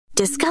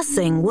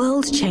discussing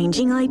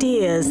world-changing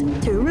ideas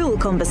through real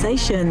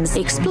conversations,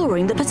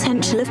 exploring the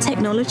potential of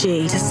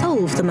technology to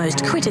solve the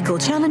most critical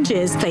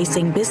challenges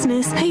facing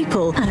business,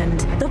 people, and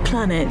the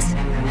planet.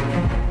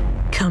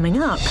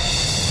 Coming up.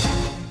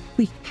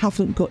 We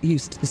haven't got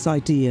used to this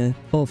idea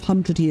of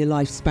 100-year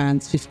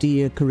lifespans,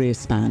 50-year career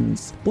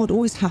spans. What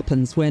always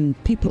happens when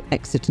people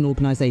exit an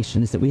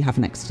organisation is that we have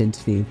an exit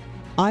interview.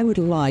 I would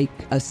like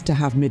us to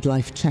have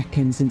midlife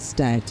check-ins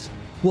instead.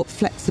 What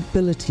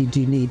flexibility do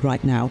you need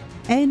right now?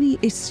 Any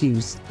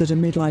issues that a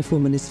midlife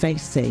woman is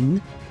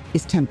facing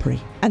is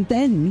temporary. And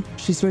then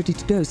she's ready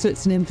to go. So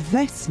it's an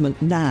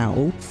investment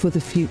now for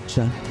the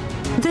future.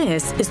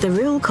 This is the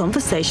Real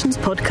Conversations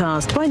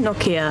podcast by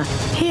Nokia.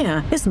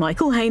 Here is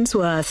Michael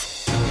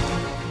Hainsworth.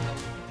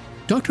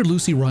 Dr.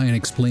 Lucy Ryan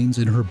explains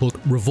in her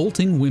book,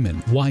 Revolting Women,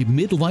 Why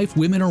Midlife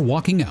Women Are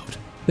Walking Out,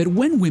 that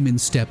when women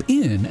step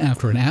in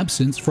after an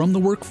absence from the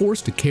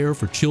workforce to care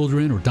for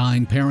children or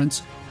dying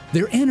parents,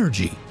 their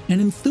energy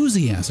and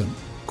enthusiasm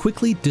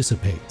quickly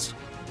dissipates.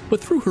 But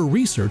through her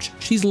research,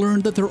 she's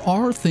learned that there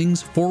are things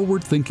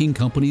forward-thinking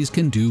companies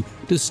can do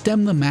to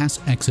stem the mass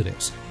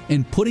exodus,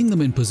 and putting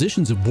them in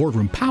positions of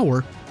boardroom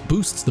power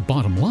boosts the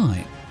bottom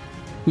line.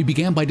 We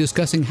began by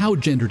discussing how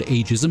gendered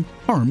ageism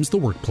harms the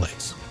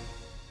workplace.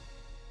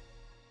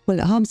 Well,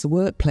 it harms the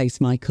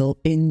workplace, Michael,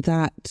 in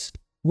that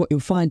what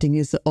you're finding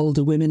is that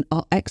older women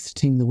are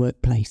exiting the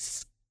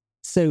workplace.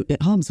 So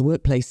it harms the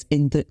workplace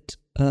in that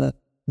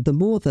the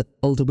more that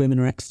older women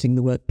are exiting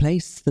the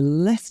workplace, the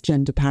less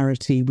gender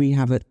parity we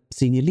have at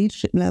senior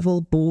leadership level,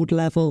 board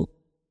level.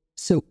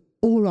 So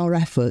all our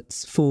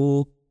efforts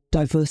for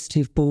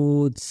diversity of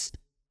boards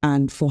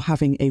and for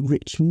having a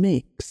rich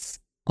mix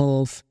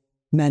of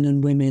men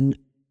and women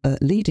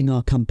leading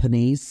our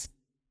companies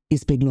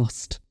is being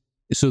lost.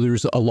 So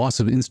there's a loss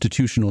of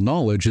institutional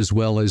knowledge as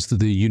well as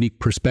the unique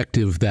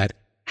perspective that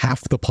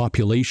half the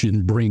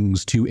population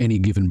brings to any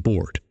given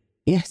board.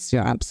 Yes,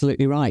 you're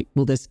absolutely right.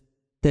 Well,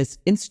 there's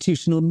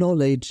institutional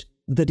knowledge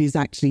that is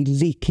actually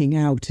leaking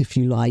out, if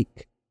you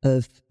like,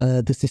 of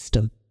the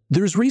system.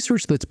 There's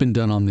research that's been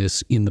done on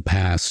this in the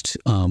past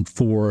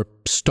for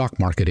stock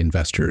market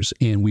investors,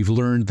 and we've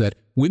learned that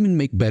women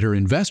make better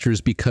investors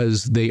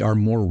because they are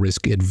more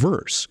risk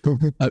adverse.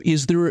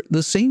 Is there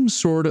the same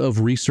sort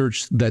of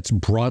research that's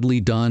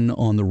broadly done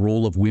on the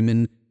role of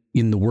women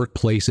in the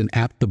workplace and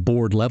at the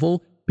board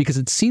level? Because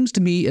it seems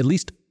to me, at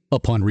least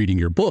upon reading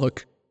your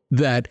book,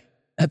 that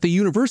at the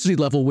university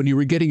level, when you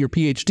were getting your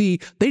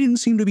PhD, they didn't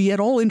seem to be at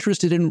all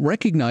interested in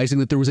recognizing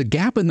that there was a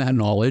gap in that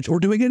knowledge or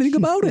doing anything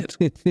about it.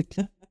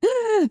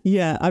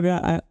 Yeah, I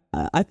mean,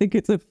 I think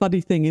it's a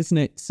funny thing, isn't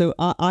it? So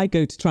I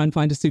go to try and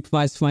find a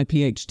supervisor for my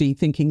PhD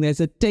thinking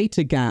there's a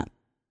data gap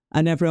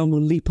and everyone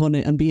will leap on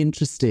it and be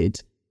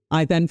interested.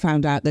 I then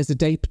found out there's a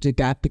data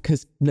gap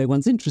because no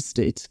one's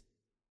interested.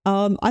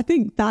 I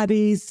think that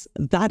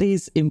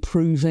is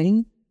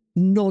improving,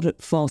 not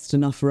at fast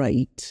enough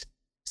rate.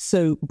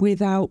 So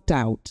without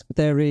doubt,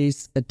 there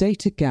is a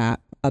data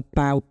gap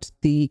about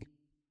the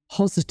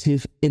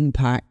positive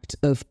impact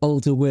of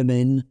older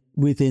women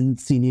within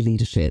senior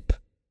leadership.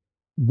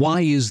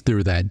 Why is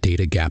there that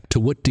data gap? To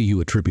what do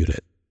you attribute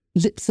it?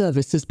 Lip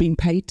service has been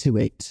paid to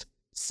it.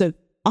 So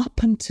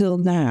up until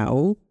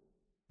now,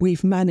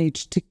 we've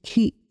managed to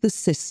keep the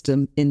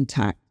system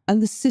intact.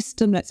 And the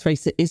system, let's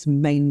face it, is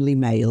mainly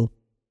male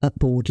at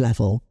board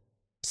level.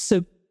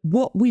 So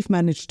what we've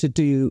managed to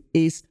do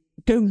is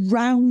go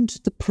round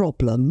the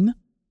problem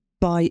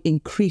by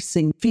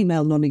increasing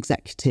female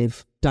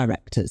non-executive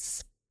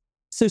directors.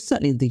 So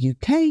certainly in the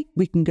UK,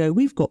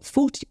 we've got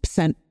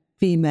 40%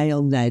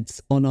 female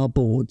NEDs on our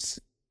boards.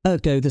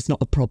 Ergo, there's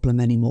not a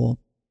problem anymore.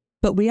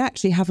 But we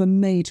actually have a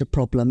major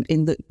problem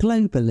in that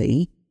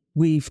globally,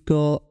 we've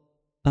got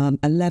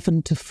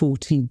 11 to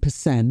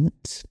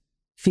 14%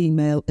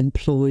 female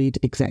employed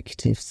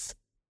executives.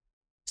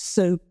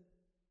 So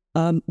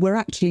we're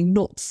actually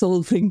not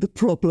solving the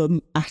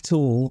problem at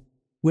all.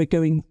 We're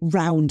going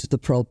round the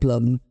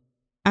problem.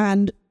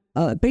 And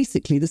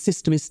basically, the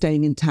system is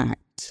staying intact.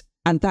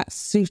 And that's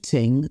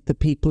suiting the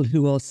people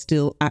who are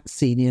still at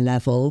senior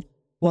level,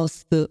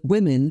 whilst the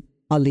women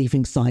are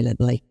leaving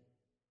silently.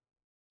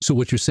 So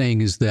what you're saying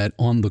is that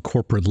on the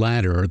corporate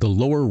ladder, the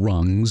lower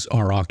rungs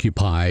are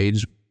occupied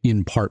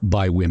in part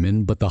by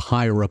women, but the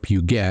higher up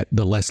you get,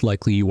 the less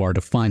likely you are to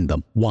find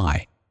them.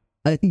 Why?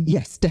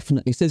 Yes,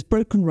 definitely. So there's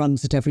broken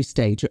rungs at every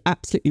stage. You're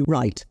absolutely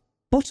right.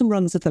 Bottom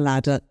rungs of the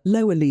ladder,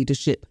 lower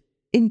leadership.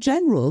 In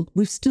general,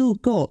 we've still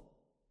got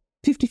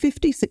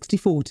 50-50,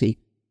 60-40.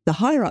 The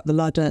higher up the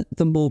ladder,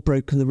 the more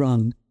broken the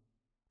rung.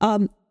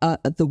 The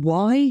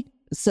why,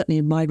 certainly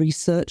in my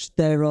research,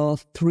 there are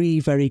three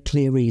very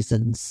clear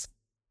reasons.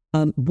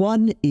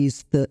 One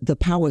is that the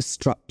power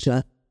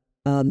structure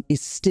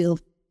is still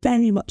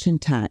very much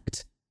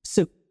intact.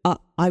 So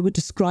I would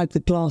describe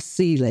the glass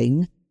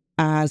ceiling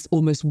as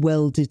almost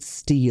welded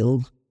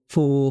steel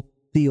for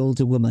the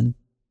older woman.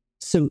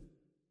 So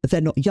they're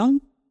not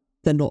young,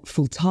 they're not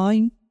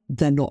full-time,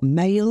 they're not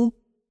male,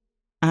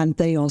 and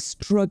they are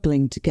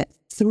struggling to get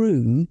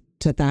through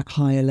to that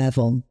higher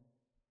level.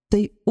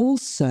 They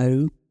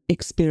also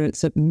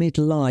experience at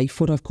midlife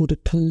what I've called a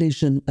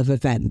collision of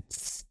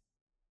events.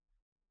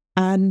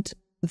 And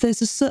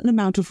there's a certain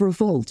amount of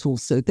revolt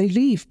also. They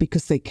leave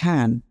because they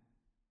can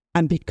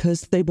and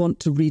because they want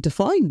to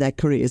redefine their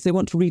careers. They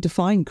want to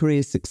redefine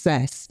career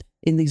success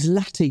in these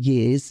latter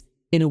years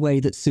in a way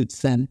that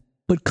suits them.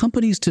 But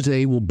companies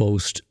today will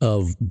boast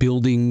of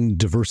building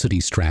diversity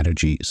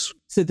strategies.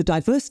 So the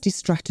diversity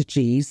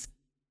strategies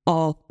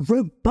are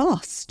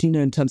robust,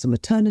 in terms of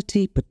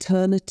maternity,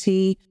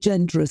 paternity,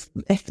 gender,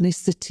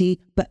 ethnicity,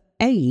 but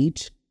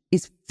age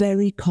is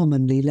very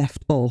commonly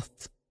left off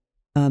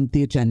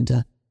the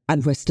agenda,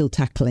 and we're still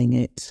tackling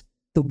it.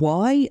 The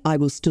why, I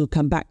will still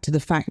come back to the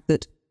fact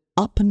that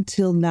up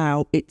until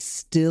now, it's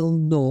still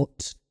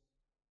not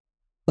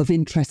of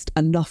interest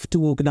enough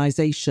to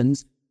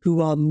organisations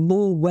who are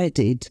more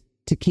wedded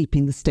to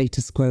keeping the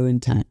status quo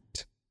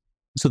intact.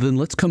 So then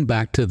let's come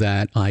back to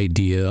that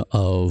idea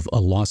of a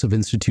loss of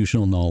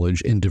institutional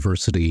knowledge and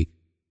diversity.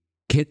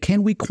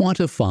 Can we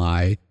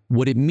quantify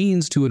what it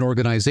means to an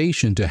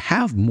organization to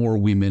have more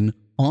women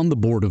on the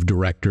board of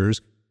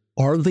directors?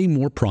 Are they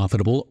more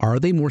profitable? Are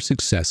they more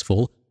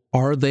successful?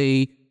 Are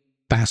they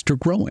faster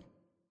growing?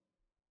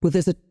 Well,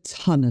 there's a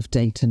ton of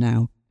data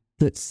now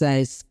that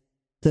says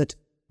that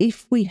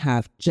if we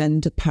have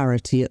gender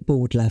parity at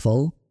board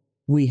level,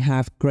 we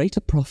have greater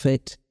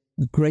profit,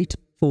 greater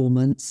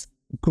performance,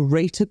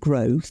 greater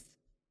growth.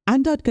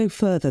 And I'd go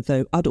further,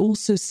 though. I'd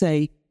also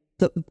say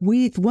that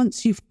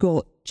once you've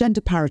got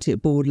gender parity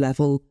at board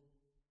level,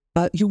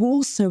 you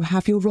also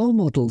have your role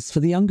models for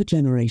the younger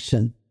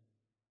generation.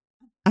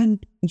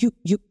 And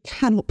you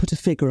cannot put a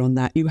figure on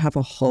that. You have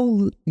a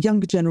whole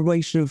younger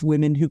generation of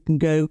women who can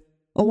go,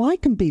 oh, I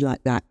can be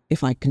like that.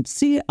 If I can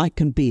see it, I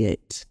can be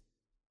it.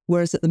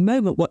 Whereas at the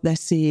moment, what they're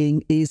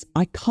seeing is,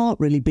 I can't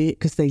really be it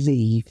because they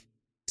leave.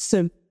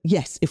 So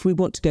yes, if we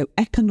want to go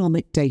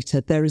economic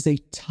data, there is a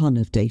ton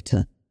of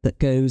data that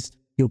goes,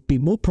 you'll be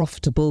more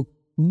profitable,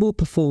 more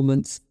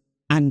performance,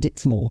 and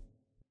it's more.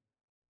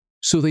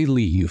 So they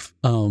leave.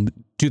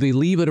 Do they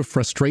leave out of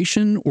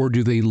frustration, or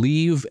do they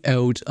leave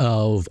out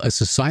of a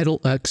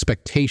societal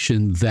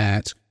expectation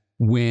that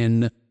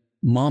when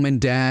mom and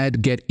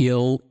dad get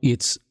ill,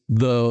 it's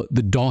the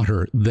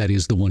daughter that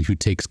is the one who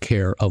takes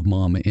care of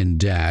mom and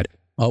dad?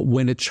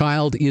 When a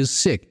child is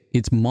sick,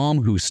 it's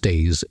mom who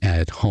stays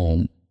at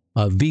home.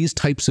 These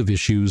types of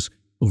issues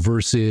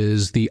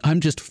versus the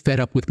I'm just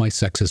fed up with my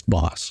sexist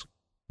boss.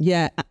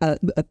 Yeah,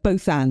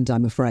 both and,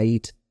 I'm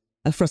afraid.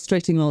 A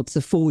frustrating answer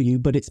for you,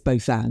 but it's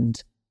both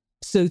and.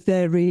 So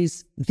there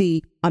is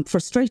I'm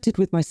frustrated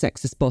with my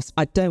sexist boss.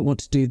 I don't want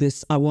to do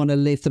this. I want to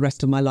live the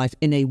rest of my life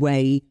in a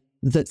way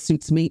that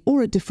suits me,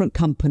 or a different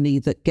company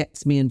that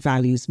gets me and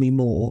values me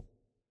more.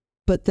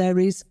 But there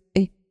is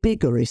a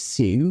bigger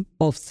issue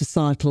of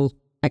societal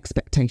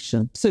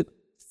expectation. So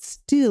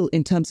still,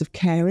 in terms of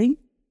caring,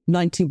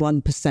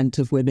 91%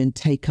 of women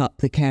take up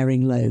the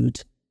caring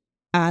load.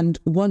 And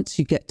once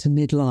you get to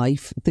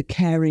midlife, the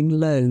caring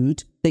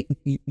load,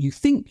 you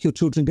think your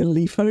children are going to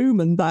leave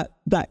home and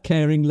that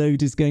caring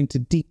load is going to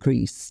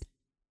decrease.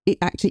 It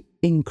actually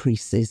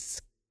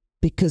increases,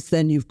 because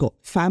then you've got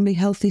family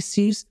health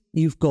issues,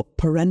 you've got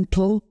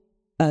parental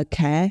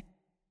care,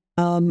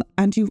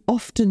 and you've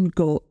often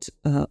got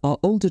our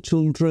older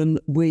children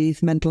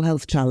with mental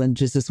health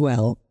challenges as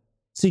well.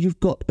 So you've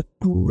got a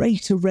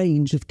greater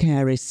range of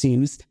care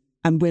issues,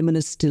 and women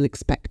are still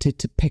expected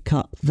to pick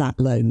up that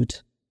load.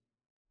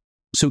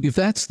 So if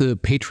that's the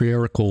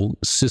patriarchal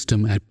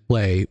system at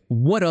play,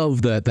 what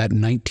of that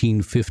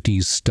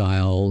 1950s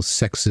style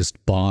sexist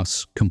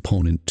boss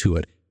component to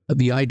it?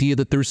 The idea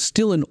that there's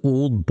still an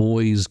old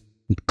boys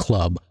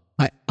club.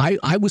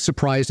 I was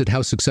surprised at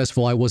how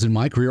successful I was in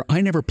my career. I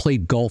never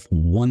played golf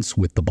once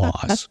with the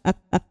boss.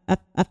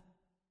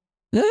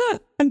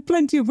 And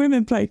plenty of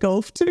women play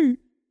golf too.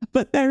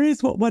 But there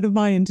is what one of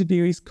my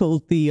interviewees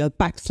called the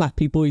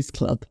backslappy boys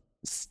club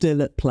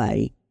still at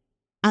play.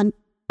 And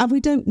we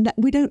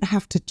don't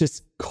have to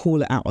just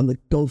call it out on the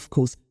golf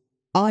course.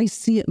 I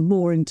see it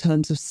more in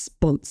terms of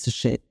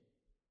sponsorship.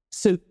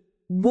 So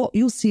what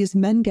you'll see is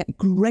men get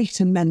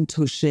greater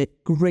mentorship,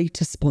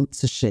 greater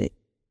sponsorship,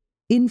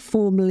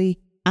 informally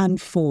and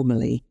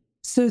formally.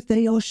 So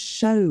they are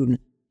shown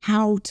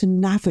how to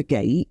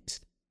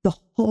navigate the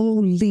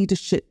whole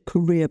leadership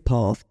career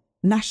path,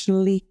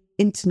 nationally,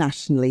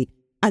 internationally,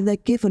 and they're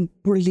given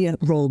brilliant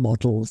role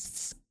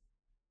models.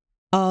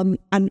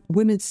 And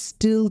women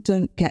still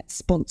don't get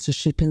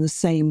sponsorship in the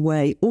same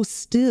way, or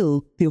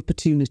still the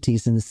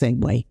opportunities in the same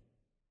way.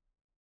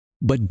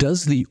 But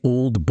does the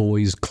old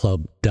boys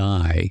club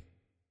die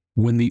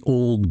when the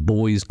old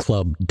boys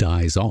club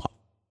dies off?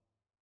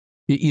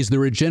 Is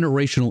there a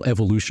generational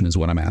evolution is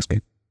what I'm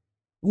asking.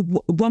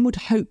 One would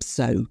hope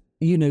so.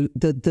 You know,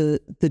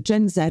 the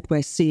Gen Z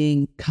we're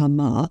seeing come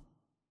up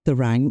the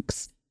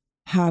ranks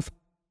have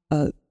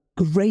a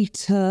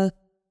greater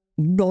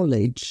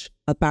knowledge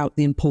about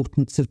the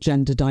importance of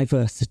gender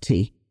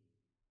diversity.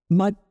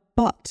 My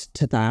but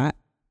to that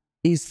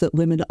is that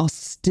women are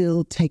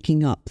still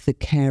taking up the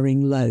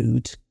caring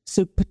load.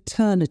 So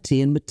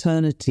paternity and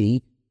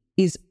maternity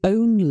is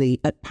only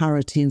at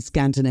parity in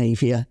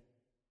Scandinavia.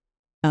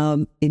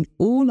 In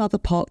all other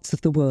parts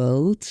of the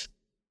world,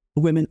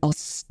 women are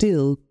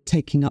still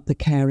taking up the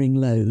caring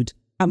load.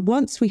 And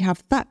once we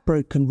have that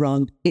broken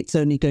rung, it's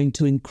only going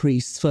to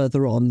increase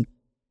further on.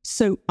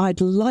 So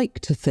I'd like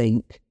to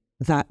think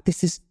that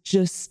this is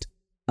just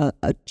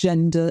a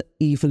gender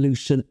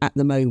evolution at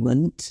the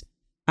moment.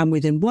 And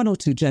within 1 or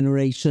 2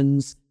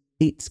 generations,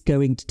 it's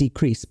going to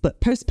decrease.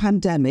 But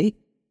post-pandemic,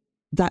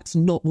 that's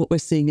not what we're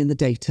seeing in the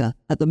data.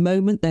 At the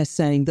moment, they're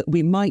saying that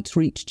we might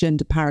reach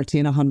gender parity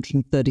in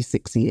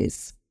 136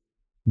 years.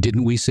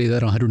 Didn't we say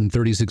that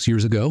 136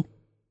 years ago?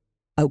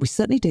 Oh, we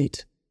certainly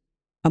did.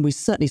 And we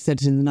certainly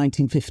said it in the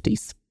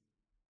 1950s.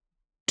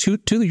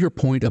 To your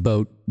point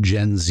about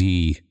Gen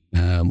Z,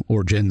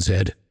 or Gen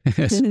Z,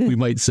 as we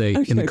might say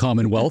in the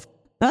Commonwealth,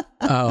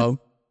 there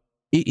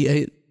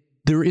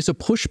is a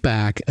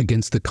pushback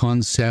against the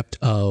concept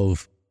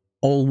of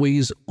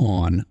always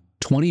on,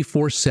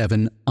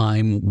 24/7,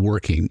 I'm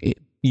working.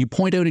 You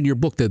point out in your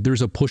book that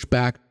there's a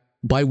pushback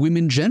by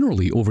women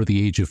generally over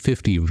the age of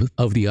 50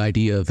 of the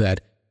idea that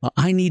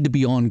I need to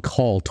be on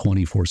call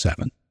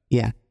 24/7.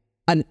 Yeah.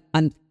 And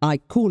I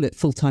call it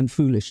full-time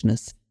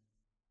foolishness.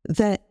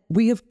 That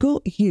we have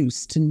got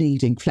used to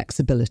needing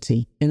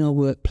flexibility in our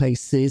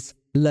workplaces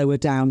lower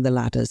down the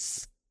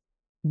ladders.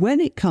 When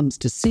it comes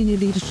to senior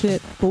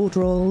leadership, board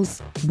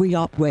roles, we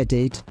are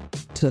wedded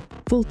to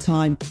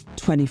full-time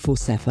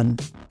 24/7.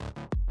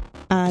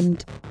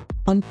 And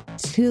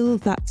until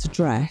that's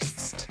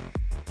addressed,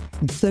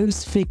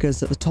 those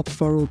figures at the top of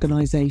our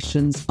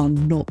organisations are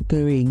not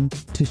going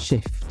to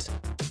shift.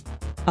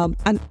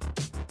 And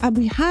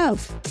we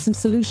have some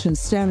solutions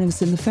staring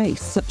us in the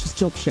face, such as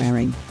job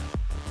sharing.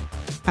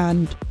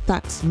 And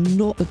that's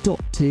not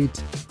adopted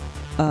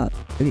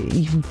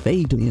even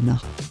vaguely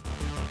enough.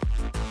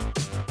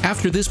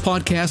 After this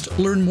podcast,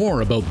 learn more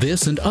about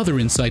this and other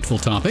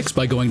insightful topics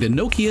by going to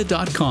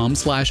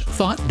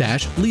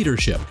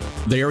nokia.com/thought-leadership.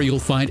 There you'll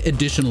find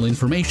additional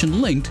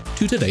information linked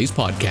to today's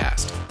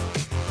podcast.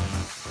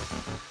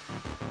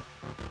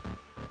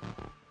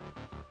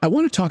 I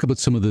want to talk about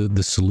some of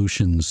the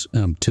solutions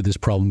to this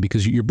problem,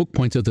 because your book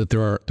points out that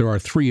there are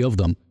 3 of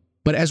them.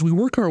 But as we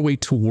work our way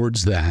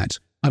towards that,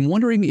 I'm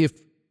wondering if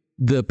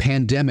the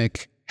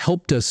pandemic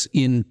helped us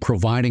in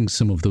providing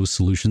some of those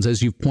solutions.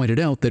 As you've pointed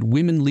out, that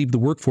women leave the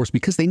workforce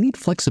because they need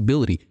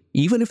flexibility.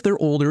 Even if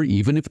they're older,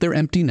 even if they're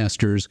empty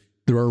nesters,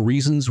 there are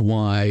reasons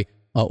why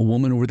a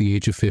woman over the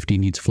age of 50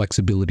 needs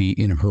flexibility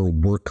in her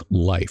work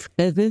life.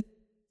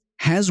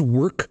 Has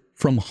work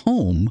from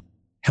home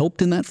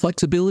helped in that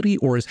flexibility,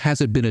 or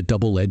has it been a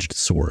double-edged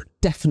sword?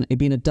 Definitely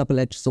been a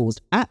double-edged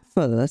sword. At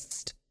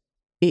first,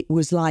 it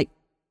was like,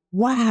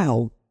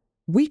 wow,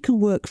 we can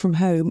work from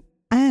home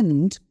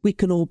and we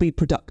can all be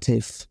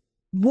productive.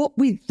 What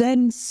we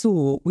then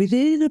saw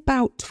within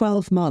about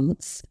 12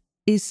 months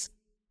is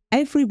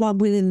everyone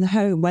within the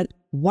home went,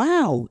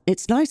 wow,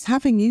 it's nice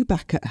having you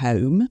back at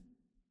home.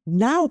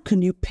 Now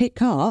can you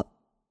pick up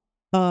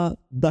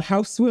the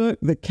housework,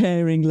 the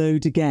caring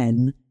load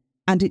again?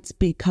 And it's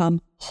become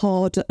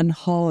harder and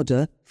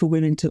harder for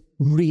women to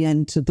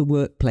re-enter the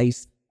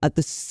workplace at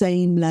the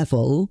same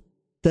level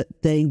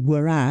that they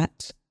were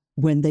at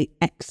when they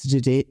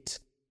exited it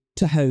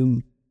to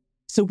home.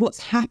 So what's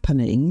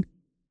happening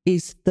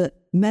is that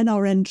men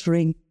are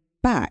entering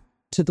back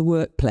to the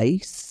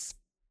workplace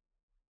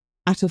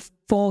at a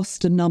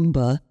faster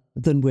number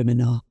than women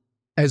are.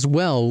 As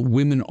well,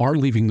 women are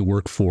leaving the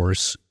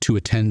workforce to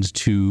attend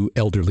to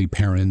elderly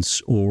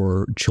parents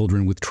or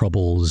children with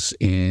troubles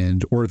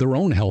or their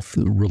own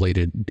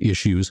health-related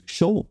issues.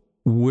 Sure.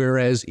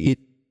 Whereas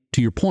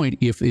to your point,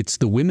 if it's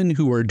the women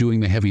who are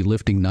doing the heavy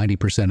lifting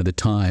 90% of the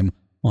time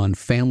on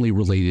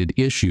family-related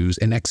issues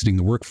and exiting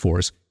the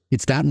workforce,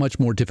 it's that much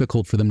more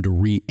difficult for them to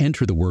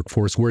re-enter the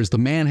workforce, whereas the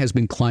man has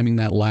been climbing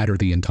that ladder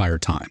the entire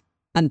time.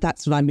 And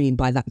that's what I mean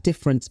by that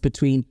difference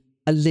between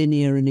a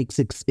linear and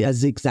a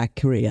zigzag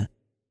career.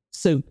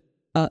 So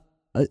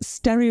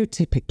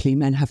stereotypically,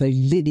 men have a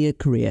linear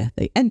career.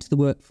 They enter the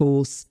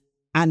workforce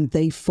and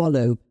they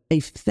follow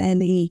a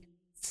fairly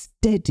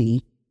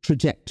steady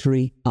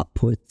trajectory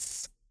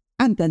upwards.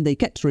 And then they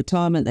get to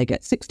retirement, they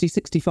get 60,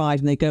 65,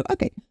 and they go,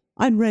 okay,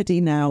 I'm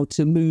ready now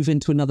to move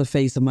into another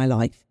phase of my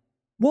life.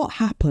 What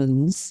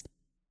happens,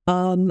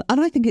 and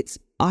I think it's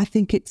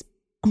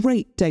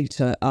great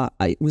data,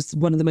 it was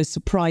one of the most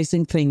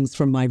surprising things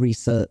from my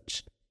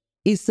research,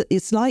 is that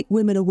it's like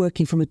women are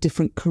working from a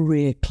different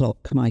career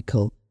clock,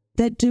 Michael.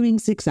 They're doing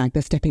zigzag.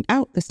 They're stepping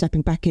out, they're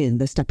stepping back in,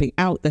 they're stepping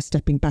out, they're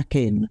stepping back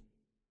in.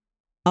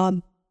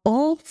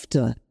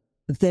 After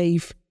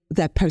they're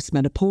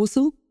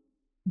postmenopausal,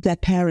 their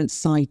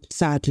parents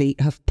sadly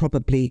have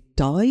probably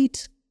died,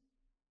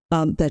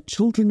 their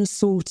children are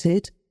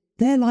sorted,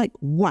 they're like,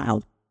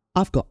 wow,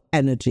 I've got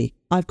energy,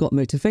 I've got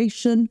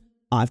motivation,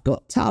 I've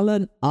got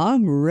talent,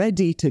 I'm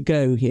ready to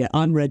go here,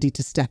 I'm ready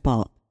to step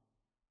up.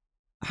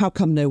 How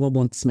come no one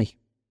wants me?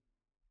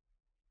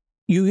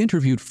 You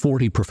interviewed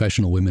 40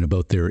 professional women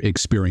about their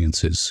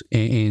experiences,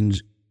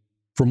 and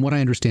from what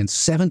I understand,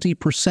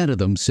 70% of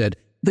them said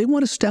they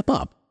want to step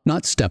up.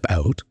 not step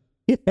out.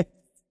 Yes.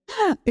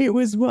 It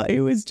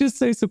was just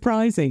so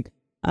surprising.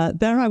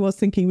 There I was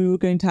thinking we were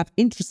going to have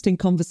interesting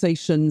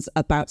conversations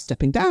about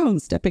stepping down,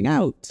 stepping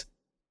out.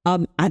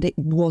 And it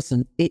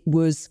wasn't. It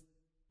was,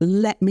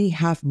 let me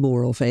have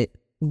more of it.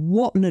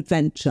 What an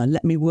adventure.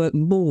 Let me work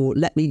more.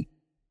 Let me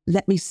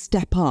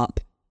step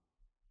up.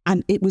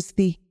 And it was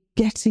the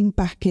getting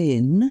back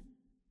in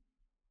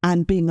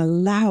and being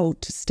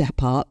allowed to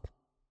step up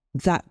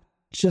that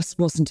just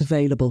wasn't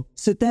available.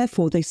 So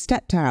therefore they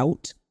stepped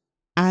out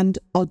and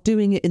are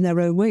doing it in their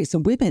own way. So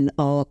women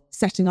are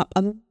setting up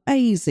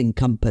amazing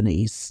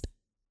companies.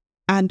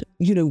 And,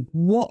 you know,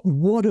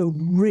 what a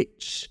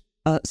rich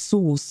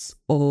source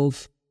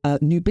of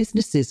new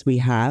businesses we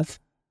have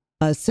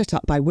set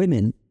up by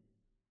women.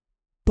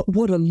 But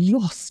what a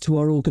loss to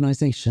our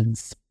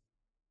organisations.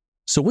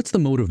 So what's the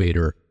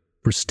motivator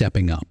for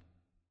stepping up?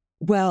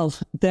 Well,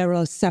 there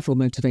are several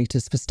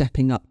motivators for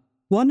stepping up.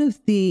 One of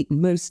the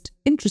most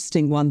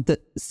interesting one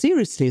that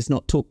seriously is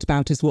not talked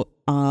about is what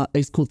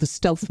is called the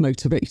stealth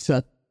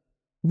motivator,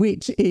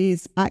 which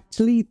is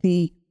actually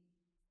the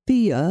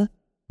fear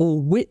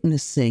or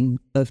witnessing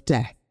of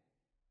death.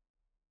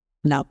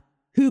 Now,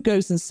 who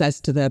goes and says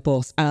to their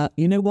boss,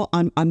 you know what,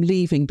 I'm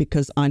leaving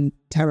because I'm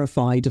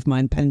terrified of my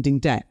impending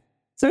death?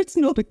 So it's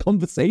not a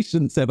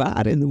conversation that's ever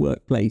had in the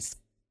workplace.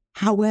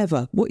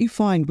 However, what you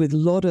find with a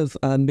lot of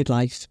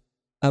midlife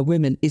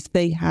women is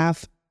they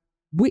have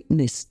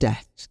witnessed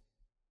death.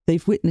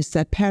 They've witnessed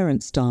their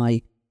parents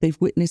die. They've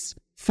witnessed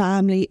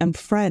family and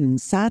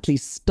friends sadly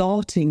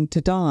starting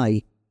to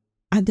die.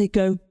 And they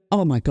go,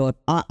 oh my God,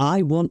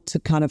 I want to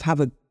kind of have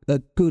a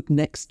good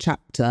next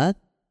chapter.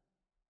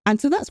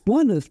 And so that's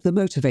one of the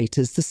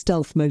motivators, the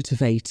stealth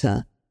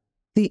motivator.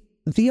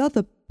 The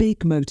other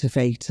big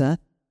motivator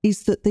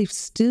is that they've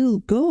still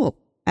got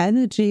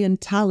energy and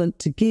talent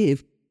to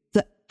give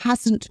that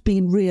hasn't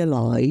been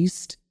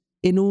realised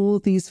in all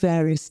these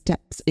various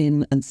steps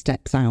in and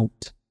steps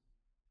out.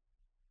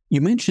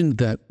 You mentioned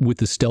that with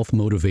the stealth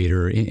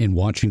motivator in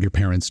watching your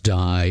parents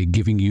die,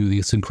 giving you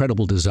this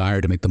incredible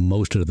desire to make the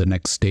most of the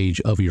next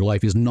stage of your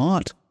life is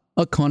not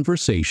a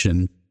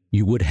conversation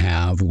you would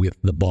have with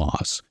the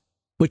boss.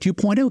 But you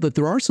point out that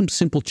there are some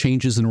simple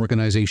changes an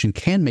organization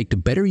can make to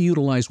better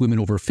utilize women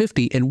over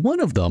 50, and one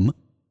of them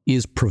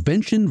is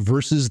prevention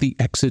versus the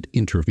exit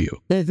interview.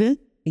 Mm-hmm.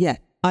 Yeah,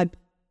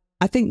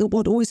 I think that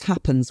what always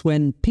happens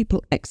when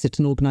people exit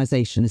an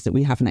organisation is that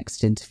we have an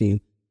exit interview.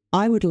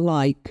 I would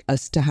like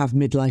us to have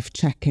midlife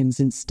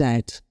check-ins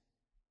instead.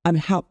 I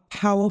mean, how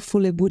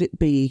powerful would it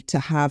be to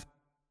have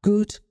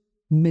good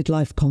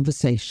midlife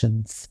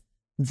conversations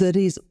that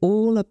is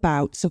all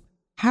about, so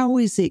how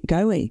is it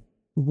going?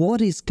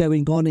 What is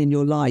going on in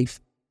your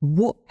life?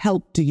 What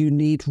help do you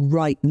need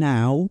right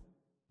now?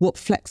 What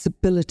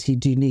flexibility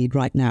do you need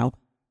right now?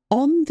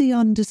 On the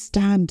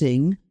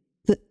understanding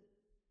that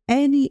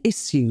any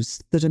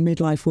issues that a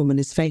midlife woman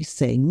is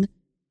facing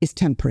is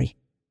temporary.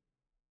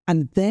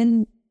 And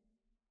then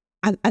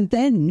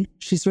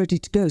she's ready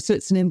to go. So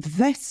it's an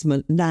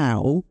investment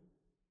now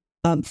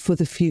for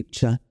the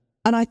future.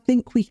 And I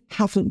think we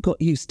haven't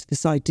got used to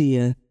this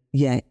idea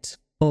yet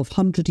of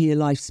 100-year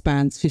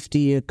lifespans,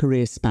 50-year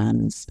career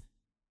spans.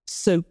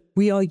 So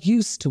we are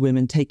used to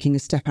women taking a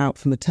step out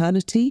for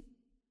maternity,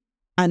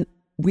 and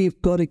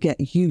we've got to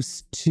get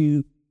used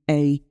to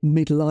a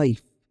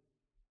midlife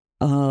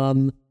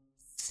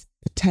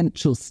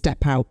potential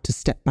step out to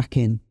step back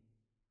in.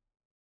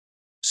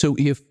 So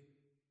if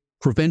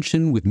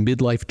prevention with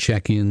midlife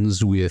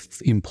check-ins with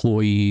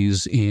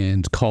employees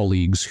and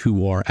colleagues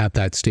who are at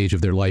that stage of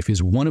their life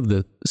is one of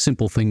the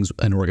simple things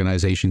an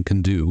organization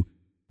can do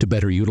to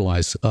better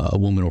utilize a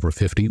woman over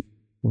 50,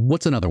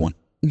 what's another one?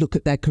 Look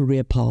at their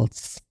career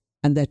paths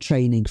and their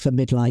training for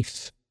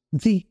midlife.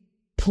 The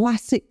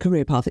classic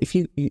career path, if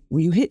you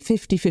hit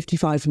 50,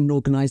 55 in an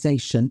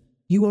organisation,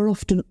 you are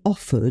often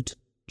offered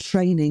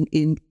training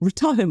in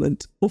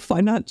retirement or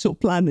financial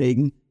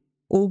planning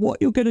or what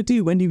you're going to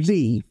do when you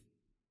leave.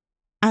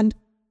 And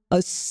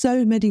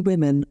so many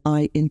women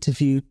I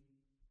interviewed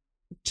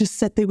just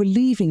said they were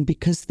leaving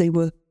because they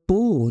were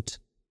bored.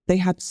 They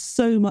had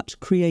so much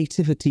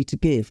creativity to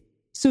give.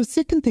 So a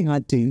second thing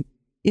I'd do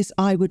is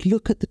I would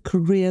look at the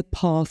career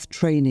path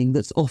training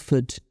that's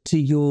offered to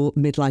your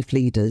midlife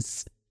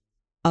leaders.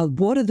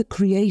 What are the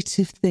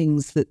creative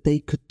things that they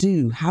could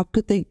do? How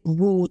could they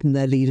broaden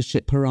their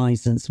leadership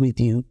horizons with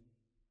you?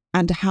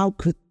 And how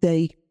could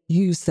they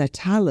use their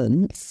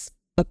talents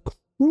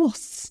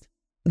across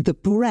the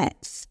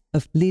breadth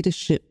of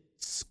leadership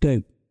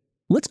scope?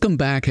 Let's come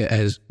back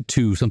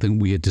to something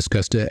we had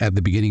discussed at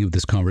the beginning of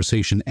this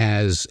conversation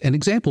as an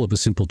example of a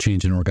simple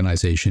change an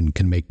organization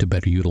can make to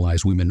better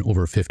utilize women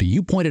over 50.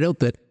 You pointed out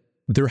that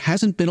there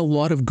hasn't been a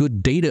lot of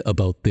good data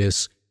about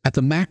this at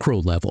the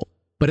macro level.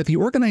 But at the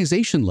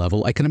organization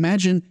level, I can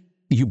imagine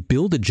you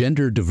build a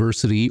gender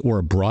diversity or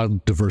a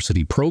broad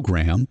diversity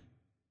program,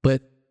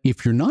 but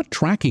if you're not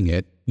tracking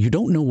it, you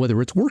don't know whether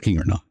it's working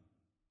or not.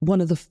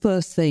 One of the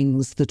first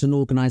things that an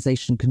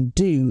organisation can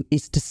do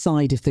is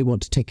decide if they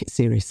want to take it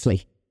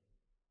seriously.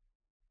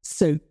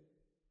 So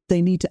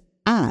they need to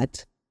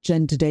add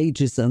gendered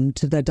ageism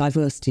to their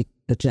diversity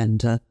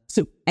agenda.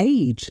 So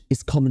age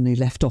is commonly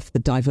left off the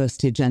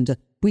diversity agenda.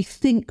 We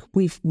think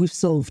we've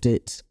solved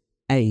it,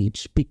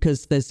 age,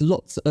 because there's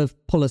lots of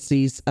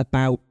policies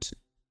about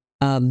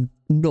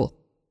not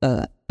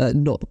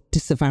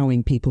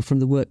disavowing people from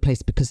the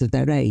workplace because of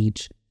their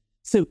age.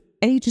 So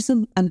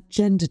ageism and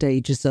gendered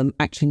ageism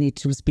actually need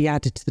to be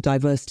added to the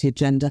diversity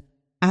agenda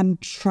and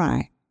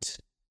tracked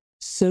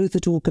so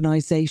that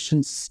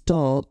organisations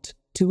start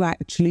to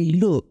actually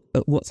look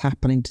at what's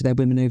happening to their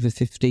women over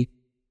 50.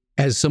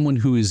 As someone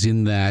who is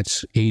in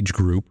that age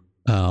group,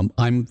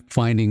 I'm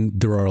finding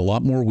there are a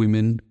lot more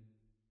women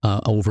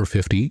over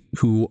 50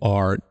 who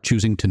are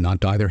choosing to not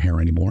dye their hair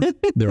anymore.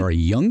 There are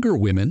younger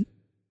women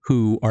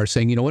who are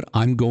saying, you know what,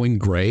 I'm going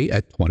gray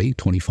at 20,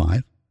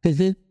 25.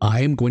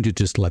 I am going to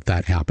just let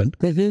that happen.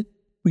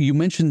 You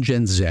mentioned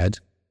Gen Z.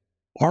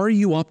 Are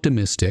you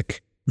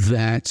optimistic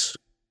that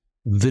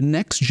the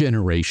next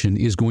generation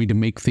is going to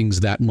make things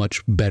that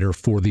much better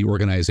for the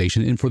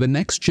organization and for the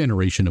next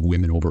generation of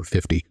women over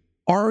 50?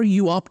 Are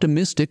you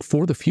optimistic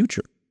for the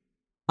future?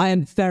 I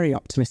am very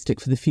optimistic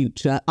for the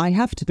future. I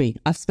have to be.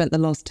 I've spent the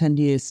last 10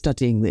 years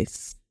studying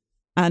this.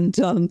 And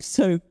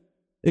so,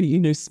 you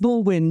know,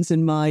 small wins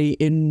in my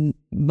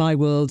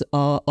world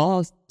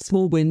are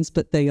small wins,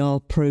 but they are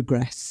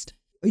progress.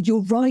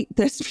 You're right.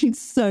 There's been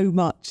so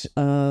much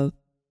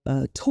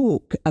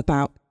talk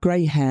about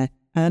grey hair,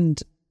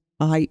 and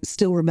I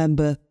still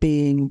remember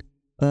being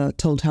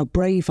told how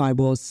brave I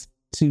was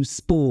to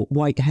sport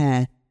white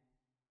hair.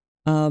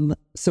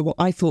 So what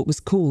I thought was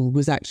cool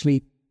was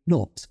actually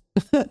not,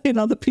 in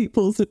other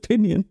people's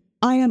opinion.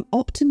 I am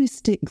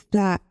optimistic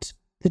that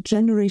the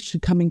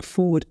generation coming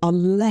forward are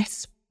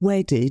less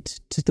wedded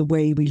to the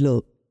way we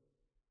look.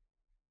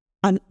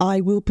 And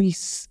I will be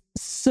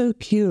so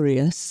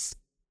curious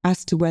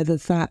as to whether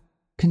that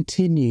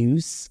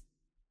continues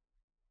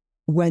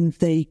when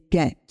they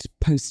get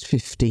post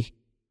 50.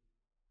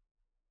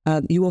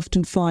 You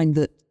often find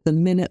that the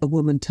minute a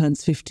woman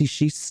turns 50,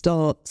 she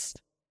starts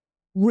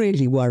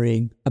really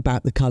worrying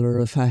about the colour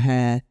of her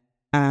hair,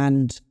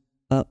 and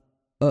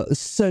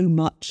so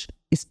much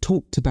is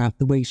talked about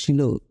the way she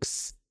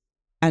looks.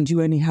 And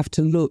you only have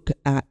to look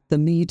at the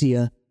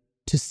media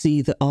to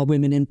see that our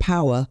women in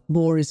power,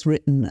 more is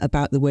written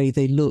about the way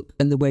they look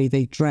and the way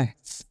they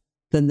dress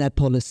than their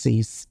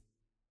policies.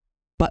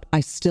 But I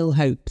still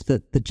hope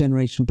that the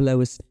generation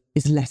below us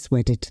is less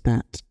wedded to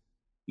that.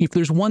 If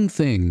there's one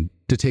thing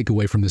to take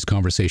away from this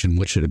conversation,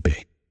 what should it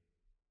be?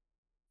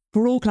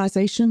 For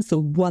organisations, the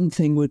one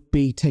thing would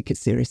be take it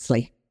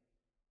seriously.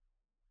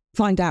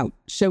 Find out,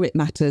 show it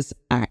matters,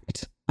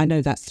 act. I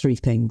know that's 3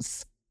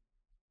 things,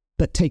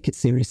 but take it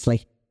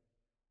seriously.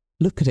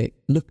 Look at it.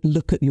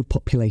 Look at your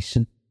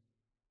population.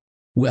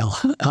 Well,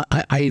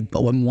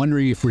 I'm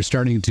wondering if we're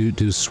starting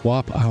to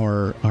swap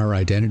our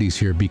identities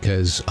here,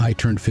 because I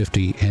turned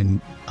 50 and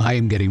I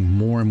am getting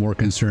more and more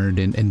concerned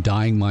and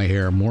dyeing my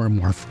hair more and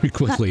more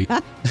frequently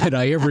than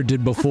I ever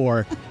did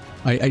before.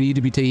 I need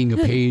to be taking a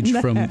page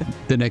from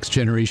the next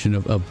generation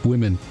of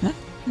women.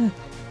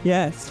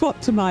 Yeah,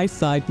 swap to my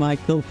side,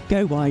 Michael.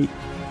 Go white.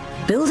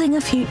 Building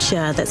a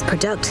future that's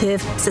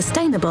productive,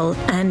 sustainable,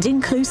 and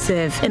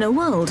inclusive in a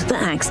world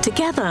that acts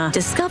together.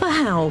 Discover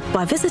how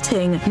by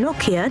visiting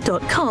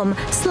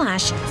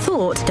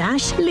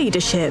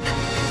nokia.com/thought-leadership.